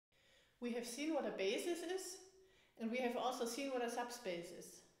we have seen what a basis is, and we have also seen what a subspace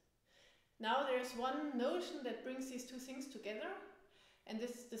is. Now there's one notion that brings these two things together, and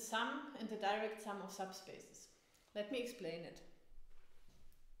this is the sum and the direct sum of subspaces. Let me explain it.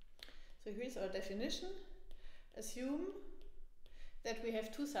 So here's our definition. Assume that we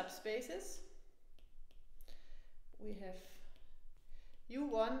have two subspaces. We have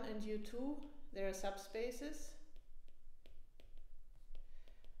U1 and U2, they are subspaces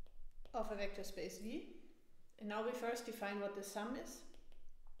of a vector space V. And now we first define what the sum is.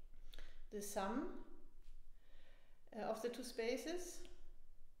 The sum of the two spaces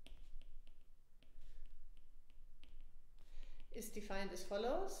is defined as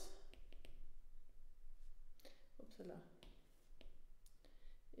follows.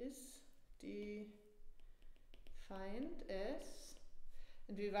 Is defined as,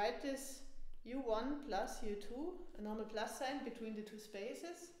 and we write this U1 plus U2, a normal plus sign between the two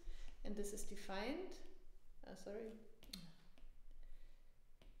spaces, and this is defined,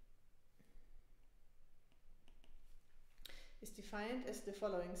 is defined as the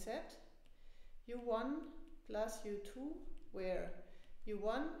following set: U1 plus U2, where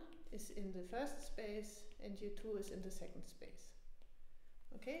U1 is in the first space and U2 is in the second space.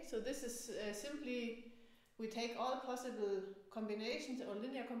 Okay, so this is simply, we take all possible combinations or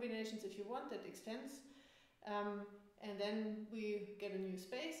linear combinations, if you want, that extends, and then we get a new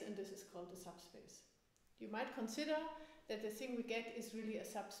space, and this is called a subspace. You might consider that the thing we get is really a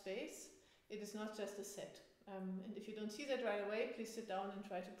subspace. It is not just a set. And if you don't see that right away, please sit down and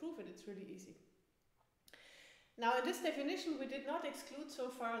try to prove it. It's really easy. Now, in this definition, we did not exclude so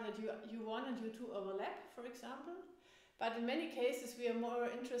far that U1 and U2 overlap, for example. But in many cases, we are more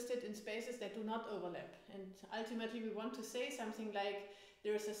interested in spaces that do not overlap. And ultimately, we want to say something like,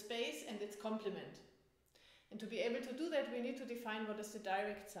 there is a space and its complement. And to be able to do that, we need to define what is the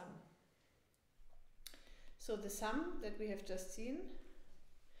direct sum. So the sum that we have just seen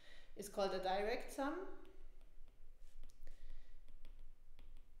is called a direct sum.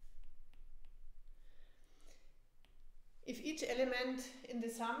 If each element in the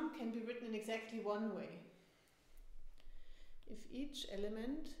sum can be written in exactly one way. If each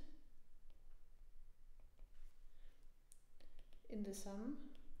element in the sum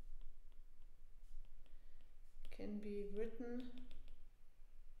can be written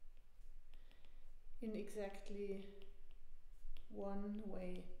in exactly one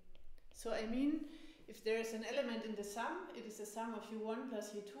way. So I mean, if there is an element in the sum, it is the sum of U1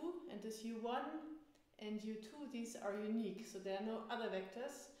 plus U2, and this U1 and U2, these are unique, so there are no other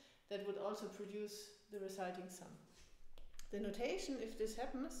vectors that would also produce the resulting sum. The notation, if this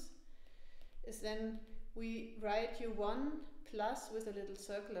happens, is then we write U1 plus with a little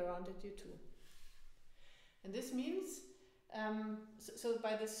circle around it U2. And this means, so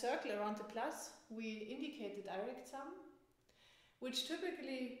by the circle around the plus, we indicate the direct sum, which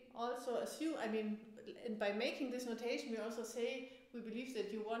typically also assume, and by making this notation, we also say we believe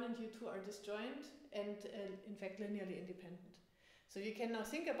that U1 and U2 are disjoint and in fact linearly independent. So you can now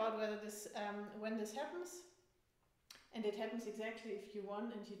think about whether this, when this happens, and it happens exactly if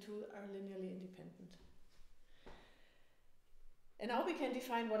U1 and U2 are linearly independent. And now we can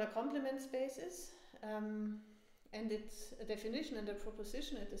define what a complement space is, and it's a definition and a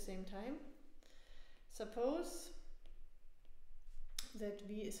proposition at the same time. Suppose that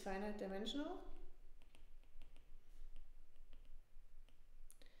V is finite dimensional,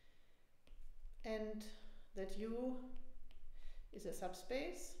 and that U is a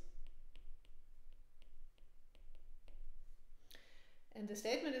subspace. And the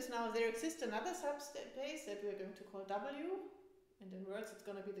statement is now there exists another subspace that we're going to call W, and in words it's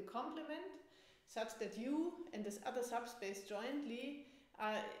going to be the complement, such that U and this other subspace jointly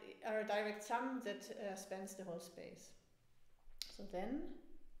are a direct sum that spans the whole space. So then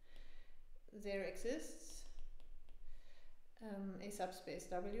there exists a subspace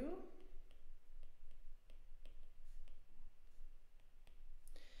W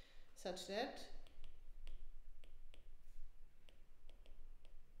such that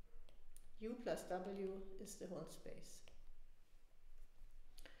U plus W is the whole space.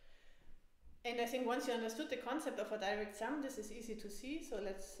 And I think once you understood the concept of a direct sum, this is easy to see. So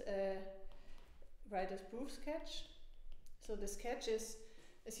let's write a proof sketch. So the sketch is,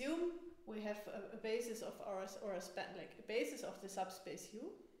 assume we have a basis of ours, or a span, like a basis of the subspace U.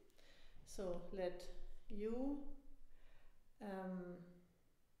 So let U,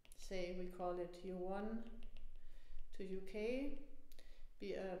 say we call it U1 to UK,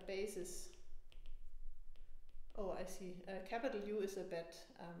 be a basis. Oh, I see. Capital U is a bad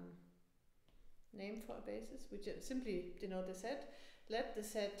name for a basis. We just simply denote the set. Let the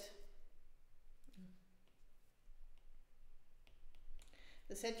set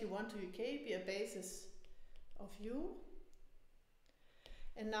the set u1 to uk be a basis of u.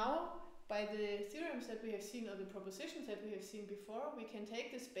 And now, by the theorems that we have seen, or the propositions that we have seen before, we can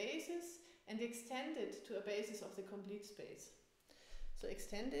take this basis and extend it to a basis of the complete space. So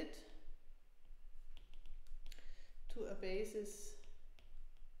extend it to a basis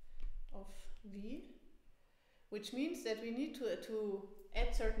of V, which means that we need to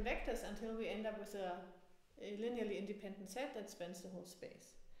add certain vectors until we end up with a linearly independent set that spans the whole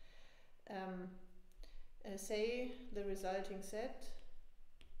space. Say the resulting set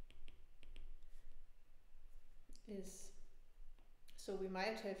is, so we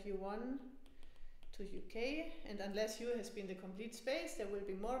might have u1 to uk, and unless u has been the complete space, there will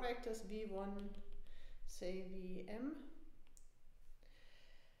be more vectors, v1, say vm.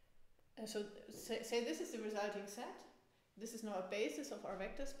 So say this is the resulting set. This is now a basis of our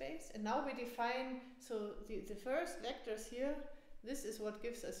vector space, and now we define, so the first vectors here, this is what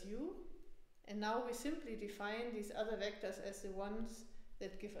gives us u, and now we simply define these other vectors as the ones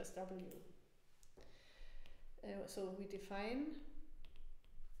that give us w. So we define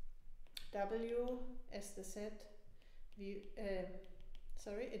w as the set v,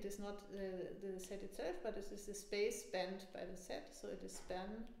 sorry, it is not the set itself, but it is the space spanned by the set, so it is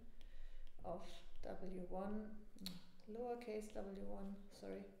span of w1, lowercase w1,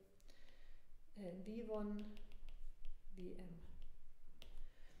 sorry, v1, vm.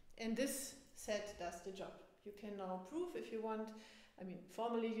 And this set does the job. You can now prove if you want, I mean,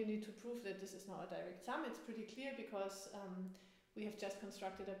 formally you need to prove that this is now a direct sum. It's pretty clear because we have just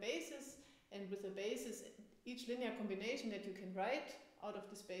constructed a basis, and with a basis, each linear combination that you can write out of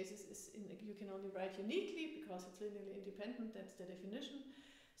this basis is you can only write uniquely because it's linearly independent. That's the definition.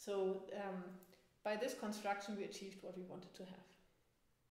 So by this construction, we achieved what we wanted to have.